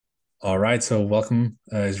All right, so welcome,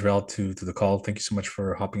 Israel, to the call. Thank you so much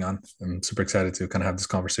for hopping on. I'm super excited to kind of have this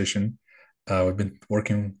conversation. We've been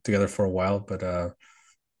working together for a while, but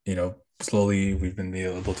slowly we've been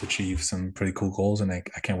able to achieve some pretty cool goals, and I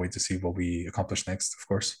can't wait to see what we accomplish next, of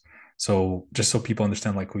course. So just so people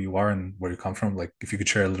understand like who you are and where you come from, like if you could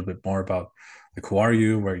share a little bit more about like who are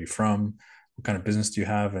you, where are you from, what kind of business do you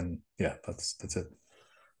have, and yeah, that's it.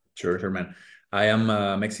 Sure, man. I am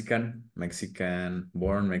Mexican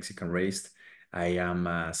born, Mexican raised. I am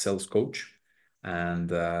a sales coach, and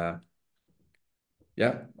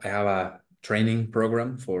yeah, I have a training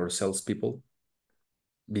program for salespeople,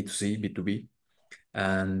 B2C, B2B,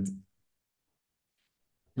 and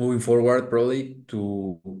moving forward, probably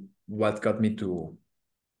to what got me to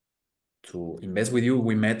invest with you.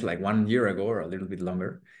 We met like 1 year ago or a little bit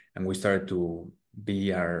longer, and we started to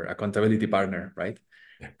be our accountability partner, right?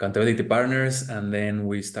 Accountability partners, and then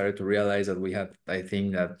we started to realize that we had, I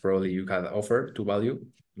think that probably you had offer to value,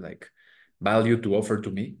 like value to offer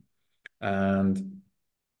to me. And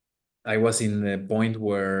I was in the point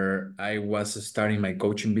where I was starting my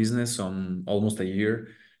coaching business on almost a year,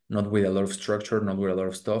 not with a lot of structure, not with a lot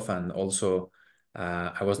of stuff. And also,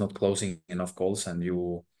 I was not closing enough calls. And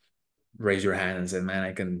you raised your hand and said, "Man,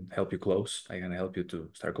 I can help you close. I can help you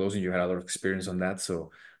to start closing." You had a lot of experience on that.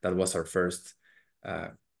 So that was our first uh,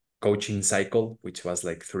 coaching cycle, which was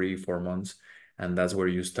like 3, 4 months. And that's where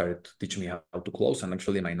you started to teach me how to close. And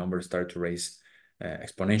actually, my numbers started to raise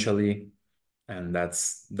exponentially. And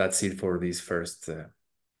that's it for this first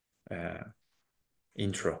uh,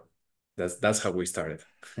 intro. That's how we started.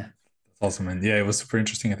 Awesome, man. Yeah, it was super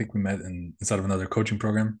interesting. I think we met inside of another coaching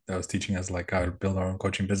program that was teaching us like how to build our own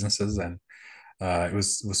coaching businesses, and it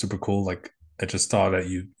was super cool. Like I just saw that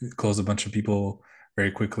you closed a bunch of people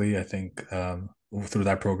very quickly. I think through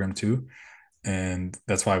that program too, and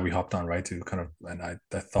that's why we hopped on right to kind of. And I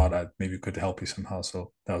thought I maybe could help you somehow.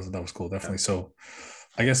 So that was cool, Yeah. definitely. So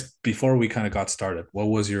I guess before we kind of got started, what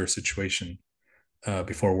was your situation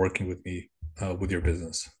before working with me with your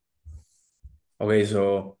business? Okay,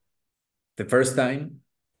 so the first time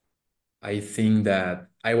I think that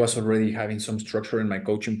I was already having some structure in my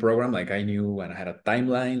coaching program. Like I knew and I had a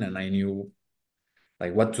timeline and I knew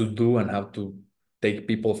like what to do and how to take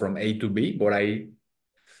people from A to B. But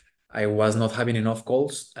I was not having enough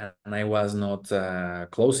calls and I was not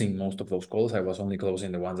closing most of those calls. I was only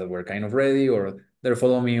closing the ones that were kind of ready or they're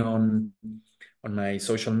following me on my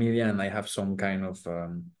social media and I have some kind of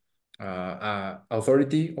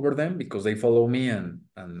authority over them because they follow me and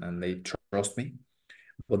they trust me.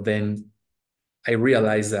 But then I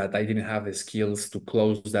realized that I didn't have the skills to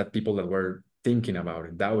close that people that were thinking about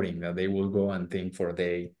it, doubting that they will go and think for a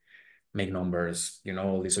day, make numbers,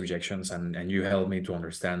 all these objections. And you helped me to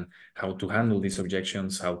understand how to handle these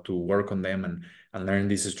objections, how to work on them and learn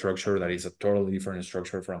this structure that is a totally different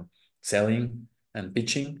structure from selling and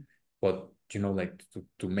pitching, but like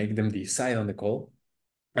to make them decide on the call.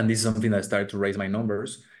 And this is something that started to raise my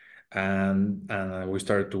numbers and we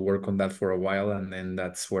started to work on that for a while and then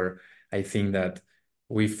that's where I think that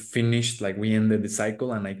we finished, like we ended the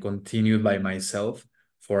cycle and I continued by myself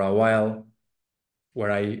for a while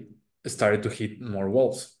where I started to hit more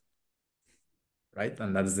walls, right?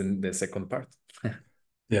 And that's the second part.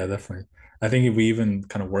 Yeah, definitely. I think we even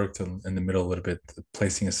kind of worked in the middle a little bit,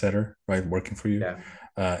 placing a setter, right, working for you. Yeah,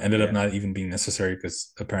 Ended up yeah, not even being necessary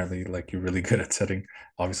because apparently, like, you're really good at setting.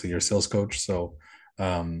 Obviously, you're a sales coach, so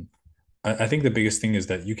um, I think the biggest thing is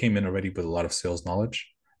that you came in already with a lot of sales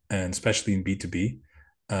knowledge, and especially in B2B.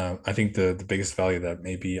 I think the biggest value that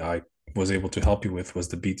maybe I was able to help you with was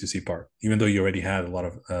the B2C part, even though you already had a lot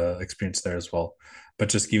of experience there as well. But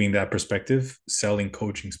just giving that perspective, selling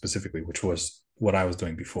coaching specifically, which was what I was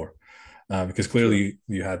doing before, because sure. clearly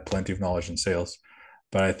you had plenty of knowledge in sales.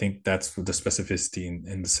 But I think that's the specificity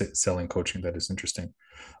in the selling coaching that is interesting.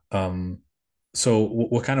 Um, so,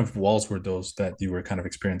 what kind of walls were those that you were kind of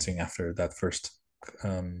experiencing after that first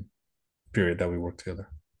um, period that we worked together?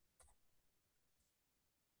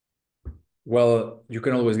 Well, you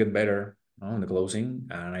can always get better on the closing.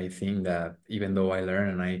 And I think that even though I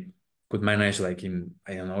learned and I could manage like in,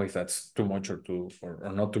 I don't know if that's too much or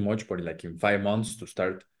not too much, but like in 5 months to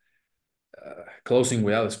start closing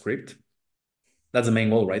without a script. That's the main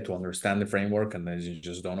goal, right? To understand the framework and then you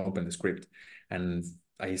just don't open the script. And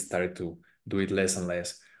I started to do it less and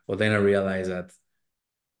less. But then I realized that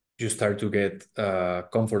you start to get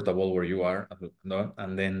comfortable where you are, no?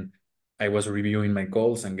 And then I was reviewing my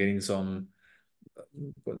calls and getting some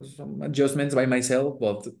adjustments by myself,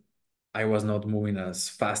 but I was not moving as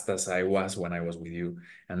fast as I was when I was with you.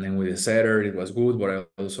 And then with the setter, it was good, but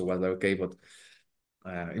I also was like, okay, but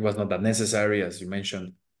it was not that necessary, as you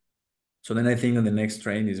mentioned. So then I think on the next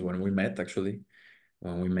train is when we met, actually,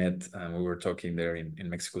 when we met and we were talking there in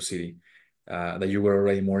Mexico City, that you were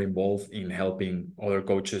already more involved in helping other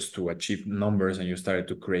coaches to achieve numbers, and you started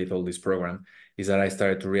to create all this program. Is that I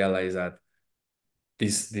started to realize that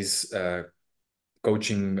this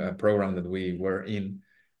coaching program that we were in,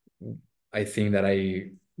 I think that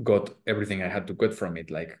I got everything I had to get from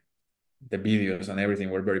it. Like the videos and everything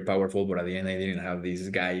were very powerful, but at the end I didn't have this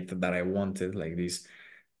guide that I wanted, like this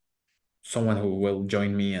someone who will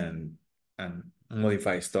join me and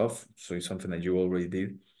modify stuff. So it's something that you already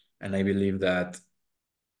did. And I believe that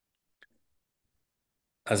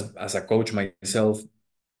as a coach myself,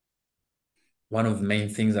 one of the main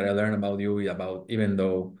things that I learned about you is about, even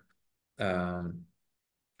though um,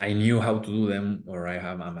 I knew how to do them, or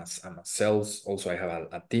I'm a sales. Also, I have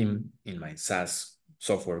a team in my SaaS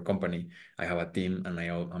software company. I have a team, and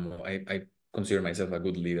I consider myself a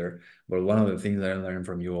good leader. But one of the things that I learned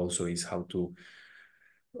from you also is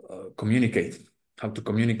communicate, how to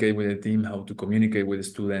communicate with the team, how to communicate with the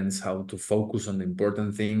students, how to focus on the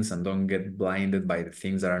important things and don't get blinded by the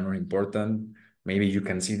things that are not important. Maybe you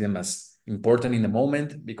can see them as important in the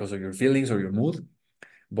moment because of your feelings or your mood,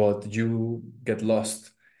 but you get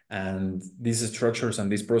lost. And these structures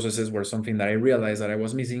and these processes were something that I realized that I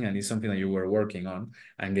was missing, and it's something that you were working on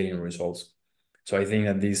and getting results. So I think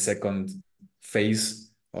that this second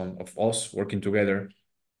phase of us working together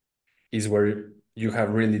is where you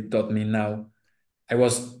have really taught me now. I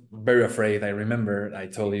was very afraid. I remember I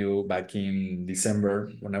told you back in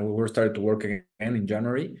December when we were started to work again in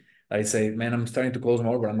January. I say, man, I'm starting to close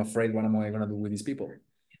more, but I'm afraid what am I gonna do with these people?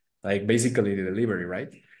 Like basically the delivery,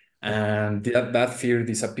 right? And that fear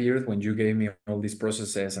disappeared when you gave me all these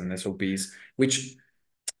processes and SOPs, which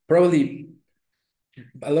probably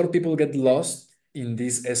a lot of people get lost in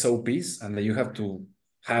these SOPs, and that you have to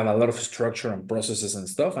have a lot of structure and processes and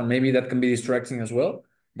stuff. And maybe that can be distracting as well.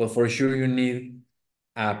 But for sure, you need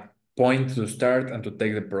a point to start and to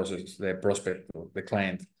take the process, the prospect, the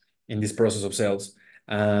client in this process of sales.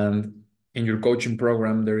 And in your coaching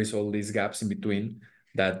program, there is all these gaps in between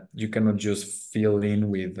that you cannot just fill in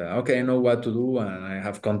with, okay, I know what to do and I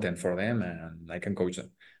have content for them and I can coach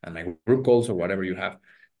them and my group calls or whatever you have.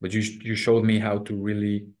 But you showed me how to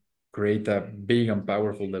really create a big and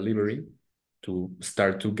powerful delivery to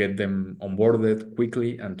start to get them onboarded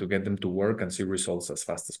quickly and to get them to work and see results as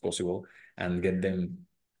fast as possible and get them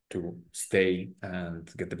to stay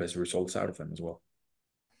and get the best results out of them as well.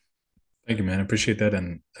 Thank you, man. I appreciate that.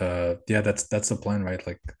 And yeah, that's the plan, right?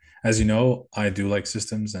 Like as you know, I do like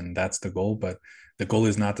systems and that's the goal, but the goal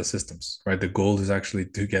is not the systems, right? The goal is actually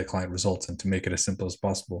to get client results and to make it as simple as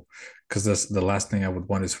possible. Because that's the last thing I would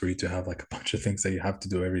want is for you to have like a bunch of things that you have to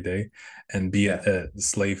do every day and be Yeah. a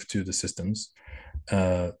slave to the systems.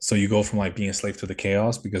 So you go from like being a slave to the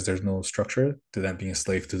chaos because there's no structure to then being a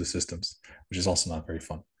slave to the systems, which is also not very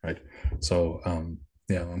fun, right? So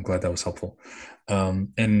yeah, I'm glad that was helpful.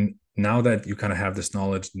 And now that you kind of have this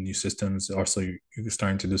knowledge, the new systems, also you're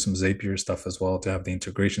starting to do some Zapier stuff as well to have the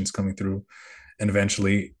integrations coming through. And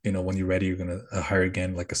eventually, when you're ready, you're gonna hire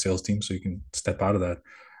again like a sales team, so you can step out of that.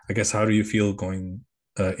 I guess how do you feel going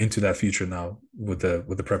into that future now with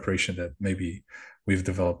the preparation that maybe we've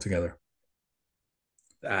developed together?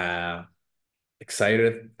 uh,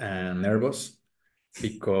 Excited and nervous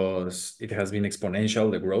because it has been exponential,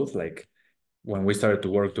 the growth. Like when we started to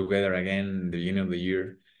work together again in the beginning of the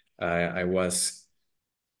year, I was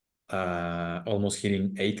almost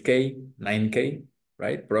hitting 8K, 9K,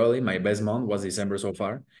 right? Probably my best month was December so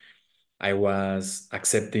far. I was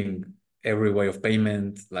accepting every way of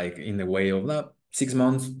payment, like in the way of 6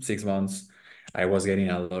 months, 6 months. I was getting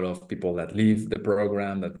a lot of people that leave the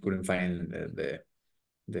program that couldn't find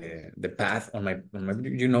the path on my,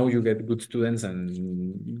 you get good students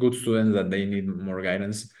and good students that they need more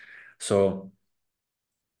guidance. So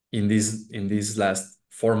in these last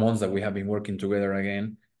 4 months that we have been working together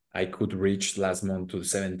again, I could reach last month to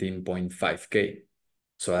 17.5K.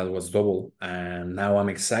 So that was double. And now I'm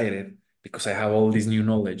excited because I have all this new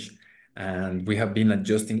knowledge. And we have been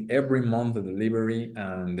adjusting every month the delivery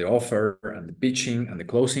and the offer and the pitching and the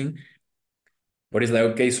closing. But it's like,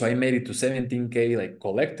 okay, so I made it to 17K like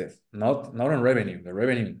collected, not on revenue. The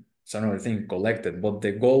revenue is another thing collected. But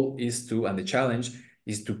the goal is to, and the challenge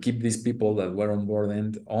is to keep these people that were on board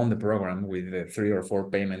and on the program with the 3 or 4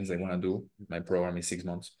 payments they want to do. My program is 6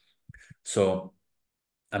 months. So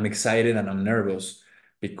I'm excited and I'm nervous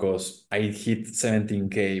because I hit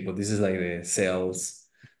 17K, but this is like the sales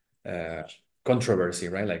uh, controversy,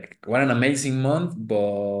 right? Like, what an amazing month,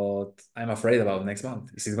 but I'm afraid about next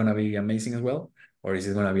month. Is it going to be amazing as well, or is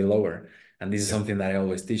it going to be lower? And this is Yeah. something that I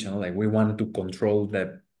always teach, like we want to control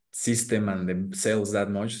system and the sales that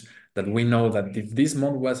much that we know that if this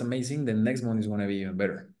month was amazing, the next month is going to be even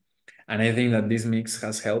better. And I think that this mix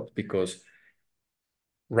has helped because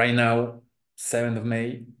right now, 7th of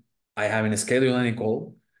May, I haven't scheduled any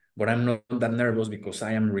call, but I'm not that nervous because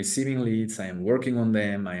I am receiving leads, I am working on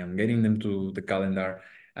them, I am getting them to the calendar,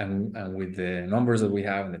 and with the numbers that we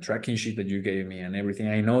have and the tracking sheet that you gave me and everything,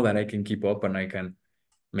 I know that I can keep up and I can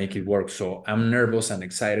make it work. So I'm nervous and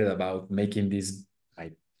excited about making this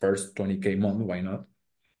my first 20K month. Why not?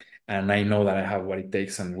 And I know that I have what it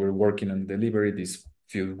takes, and we're working on delivery. These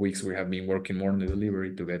few weeks we have been working more on the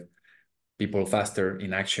delivery to get people faster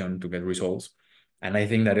in action to get results. And I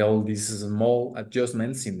think that all these small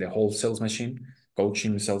adjustments in the whole sales machine,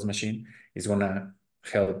 coaching sales machine, is gonna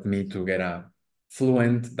help me to get a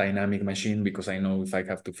fluent dynamic machine, because I know if I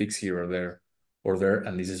have to fix here or there,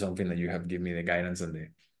 and this is something that you have given me the guidance and the,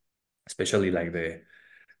 especially like the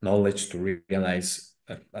knowledge to realize,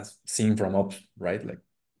 as seeing from up, right? Like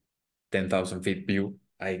 10,000 feet view,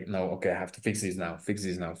 I know, okay, I have to fix this now, fix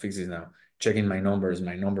this now, fix this now. Checking my numbers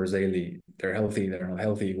daily. They're healthy, they're not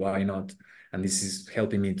healthy, why not? And this is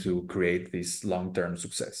helping me to create this long-term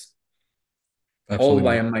success. All Absolutely,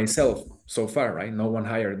 by man. myself so far, right? No one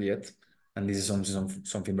hired yet. And this is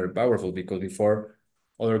something very powerful, because before,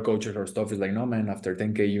 other coaches or stuff is like, no, man, after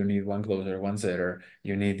 10K, you need one closer, one setter,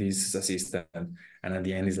 you need this assistant. And at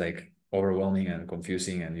the end, it's like overwhelming and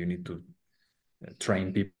confusing, and you need to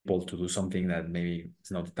train people to do something that maybe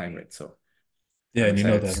it's not the time right. So Yeah, I'm and you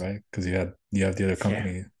know excited that, to, right? Because you have the other yeah,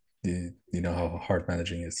 company. You know how hard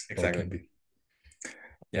managing is, or it exactly. can be.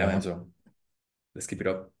 Yeah, man. Uh, So let's keep it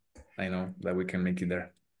up. I know that we can make it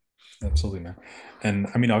there. Absolutely, man. And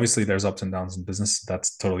I mean, obviously, there's ups and downs in business.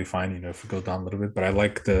 That's totally fine. If it goes down a little bit, but I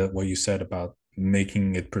like the what you said about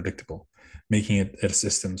making it predictable, making it a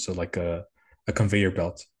system. So like a conveyor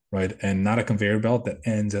belt, right? And not a conveyor belt that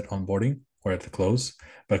ends at onboarding or at the close,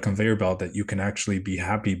 but a conveyor belt that you can actually be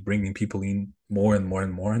happy bringing people in more and more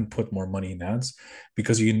and more and put more money in ads,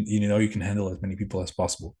 because you know you can handle as many people as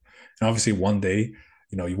possible. And obviously, one day,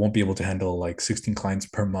 you won't be able to handle like 16 clients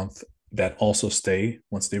per month that also stay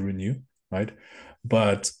once they renew, right?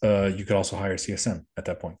 But you could also hire CSM at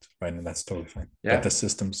that point, right? And that's totally fine. But the Yeah,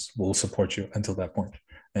 systems will support you until that point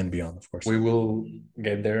and beyond, of course. we will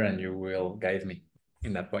get there, and you will guide me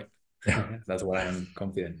in that point. Yeah, That's what I am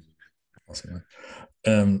confident. awesome.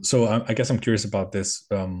 So I guess I'm curious about this.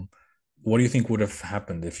 What do you think would have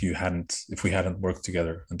happened if we hadn't worked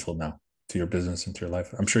together until now, to your business and to your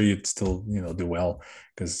life? I'm sure you'd still, do well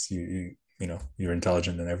because you're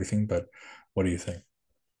intelligent and everything. But what do you think?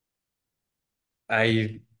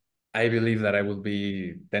 I I believe that I will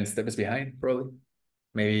be 10 steps behind, probably.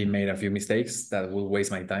 Maybe made a few mistakes that will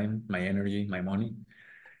waste my time, my energy, my money.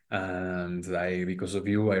 And because of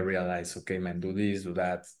you, I realized, okay, man, do this, do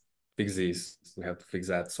that, fix this. We have to fix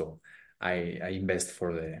that. So I invest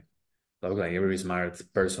for the, like every smart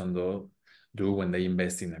person do when they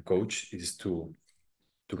invest in a coach, is to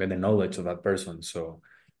get the knowledge of that person. So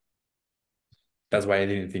that's why I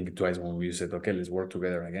didn't think twice when we said, okay, let's work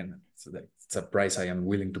together again. It's a price I am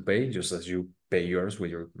willing to pay, just as you pay yours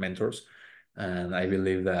with your mentors. And I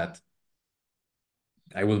believe that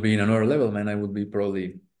I will be in another level, man. I will be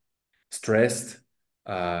probably stressed,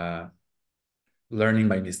 uh, learning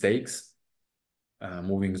by mistakes,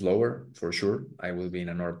 moving slower for sure. I will be in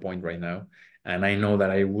another point right now. And I know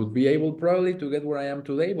that I would be able probably to get where I am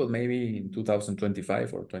today, but maybe in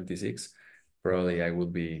 2025 or 26, probably I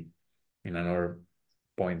would be in another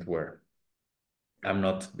point where I'm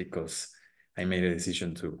not, because I made a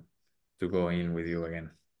decision to go in with you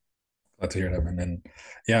again. Glad to hear that, man. And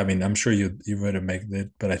yeah, I mean, I'm sure you would have made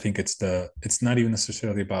it, but I think it's not even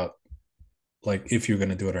necessarily about like if you're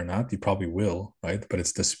gonna do it or not. You probably will, right? But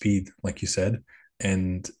it's the speed, like you said,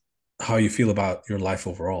 and how you feel about your life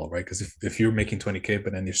overall, right? Because if you're making 20K,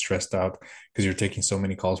 but then you're stressed out because you're taking so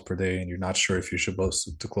many calls per day and you're not sure if you're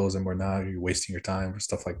supposed to close them or not, you're wasting your time or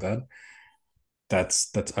stuff like that.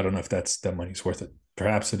 That's I don't know if that's that money's worth it.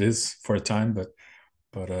 Perhaps it is for a time, but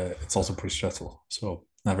it's also pretty stressful. So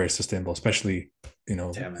not very sustainable, especially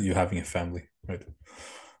Yeah, man. you having a family, right?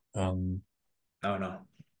 Um, No, no.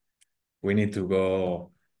 We need to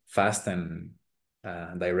go fast and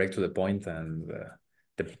direct to the point, and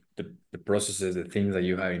the processes, the things that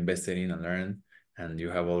you have invested in and learned, and you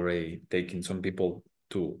have already taken some people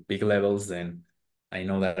to big levels, then I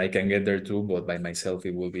know that I can get there too, but by myself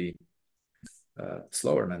it will be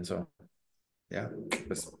slower, man. So yeah,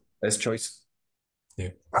 best choice. yeah,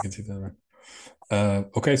 I can see that. Right?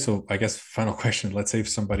 Okay, so I guess final question. Let's say if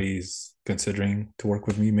somebody's considering to work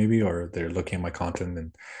with me, maybe, or they're looking at my content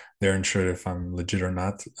and they're unsure if I'm legit or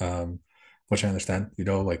not. which I understand.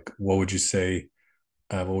 Like what would you say?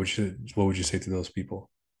 What would you say to those people?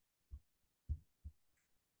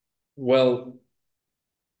 Well,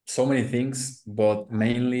 so many things, but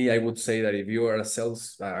mainly I would say that if you are a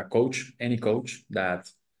sales coach, any coach that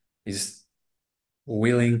is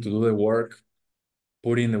willing to do the work,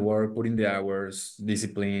 put in the work, put in the hours,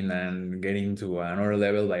 discipline, and getting to another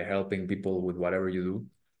level by helping people with whatever you do,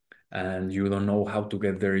 and you don't know how to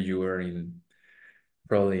get there, you are in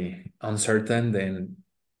probably uncertain, then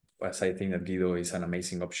as I think that Guido is an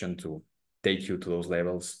amazing option to take you to those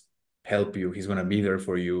levels, help you. He's gonna be there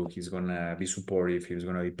for you. He's gonna be supportive. He's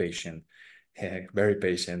gonna be patient, very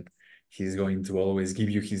patient. He's going to always give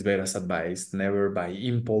you his best advice, never by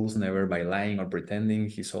impulse, never by lying or pretending.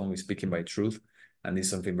 He's always speaking by truth, and this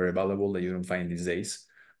is something very valuable that you don't find these days.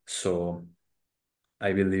 So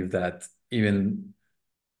I believe that even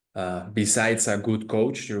besides a good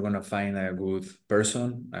coach, you're gonna find a good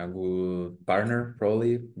person, a good partner,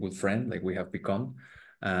 probably good friend, like we have become.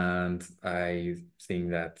 And I think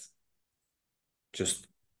that just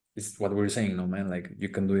it's what we're saying, no man. Like you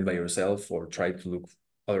can do it by yourself or try to look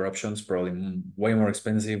other options, probably way more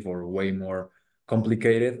expensive or way more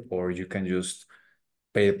complicated, or you can just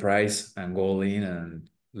pay the price and go all in and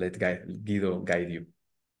let Guido guide you.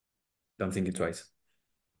 Don't think it twice.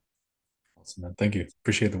 Awesome, man. Thank you.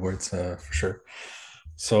 Appreciate the words, for sure.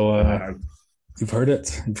 So Uh, you've heard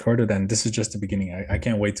it, and this is just the beginning. I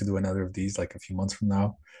can't wait to do another of these like a few months from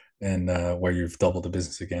now, and where you've doubled the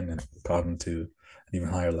business again and gotten to an even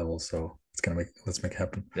higher level. So let's make it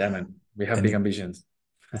happen. yeah, man, we have big Any ambitions.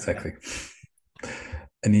 exactly.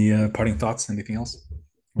 Any parting thoughts? Anything else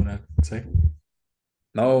you want to say?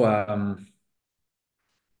 No,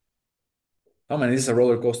 oh man, this is a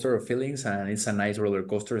roller coaster of feelings, and it's a nice roller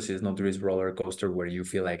coaster. So it's not this roller coaster where you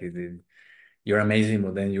feel like you're amazing,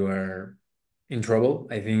 but then you are in trouble.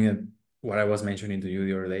 I think that what I was mentioning to you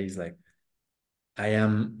the other day is like I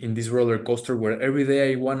am in this roller coaster where every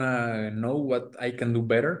day I wanna know what I can do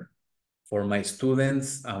better for my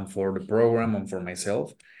students and for the program and for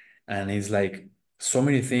myself. And it's like so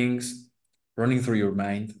many things running through your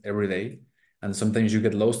mind every day. And sometimes you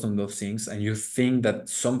get lost on those things and you think that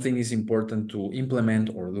something is important to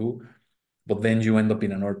implement or do, but then you end up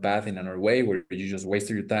in another path, in another way where you just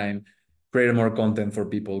wasted your time, create more content for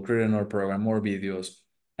people, create another program, more videos,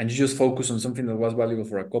 and you just focus on something that was valuable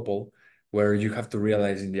for a couple, where you have to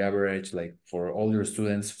realize in the average, like for all your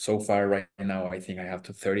students so far right now, I think I have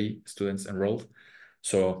to 30 students enrolled.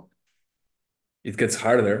 So it gets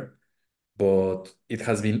harder, but it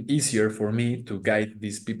has been easier for me to guide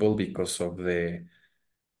these people because of the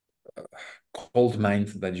cold mind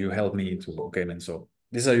that you help me to. Okay, man, so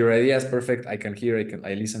these are your ideas, perfect. I can hear,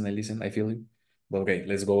 I listen, I feel it. But okay,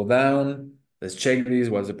 let's go down, let's check this.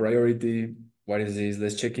 What's the priority? What is this?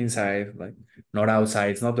 Let's check inside, like not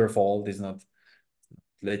outside. It's not their fault. It's not.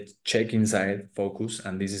 Let's check inside, focus.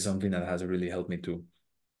 And this is something that has really helped me to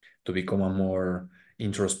become a more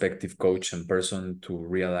introspective coach and person, to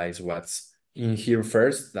realize what's in here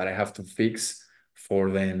first that I have to fix,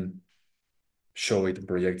 for then show it and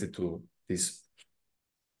project it to this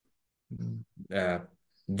uh,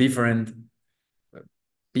 different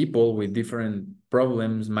people with different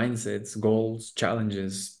problems, mindsets, goals,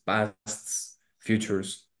 challenges, pasts,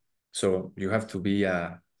 futures. So you have to be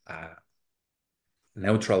a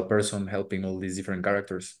neutral person helping all these different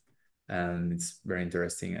characters. And it's very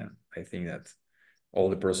interesting. And I think that all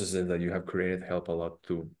the processes that you have created help a lot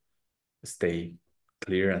to stay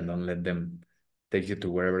clear and don't let them take you to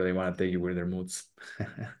wherever they want to take you with their moods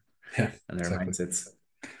Yeah, and their exactly. mindsets.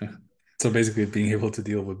 So basically, being able to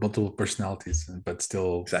deal with multiple personalities, but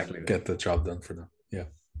still Exactly. get the job done for them. Yeah.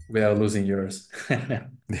 Without losing yours. Yeah,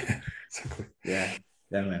 exactly. Yeah.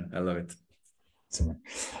 Yeah, man. I love it. So,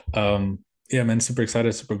 yeah, man, super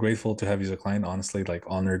excited, super grateful to have you as a client. Honestly, like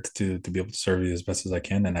honored to be able to serve you as best as I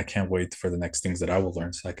can, and I can't wait for the next things that I will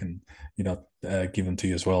learn, so I can, give them to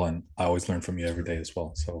you as well. And I always learn from you every day as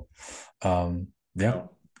well. So, yeah,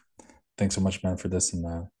 No, thanks so much, man, for this,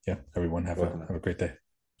 and yeah, everyone have a welcome. have a great day.